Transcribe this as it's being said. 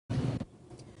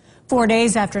4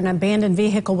 days after an abandoned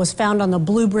vehicle was found on the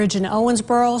Blue Bridge in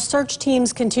Owensboro, search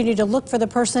teams continue to look for the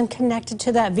person connected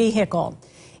to that vehicle.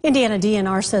 Indiana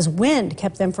DNR says wind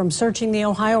kept them from searching the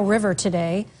Ohio River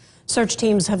today. Search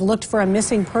teams have looked for a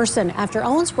missing person after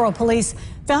Owensboro police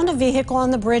found a vehicle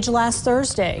on the bridge last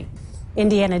Thursday.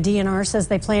 Indiana DNR says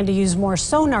they plan to use more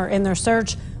sonar in their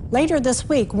search later this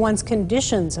week once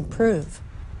conditions improve.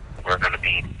 We're going to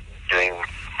be doing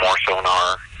more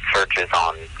sonar searches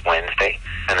on Wednesday,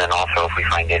 and then also if we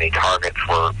find any targets,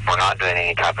 we're not doing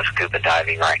any type of scuba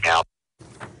diving right now.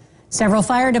 Several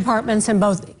fire departments in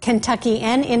both Kentucky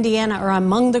and Indiana are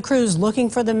among the crews looking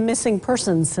for the missing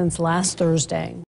persons since last Thursday.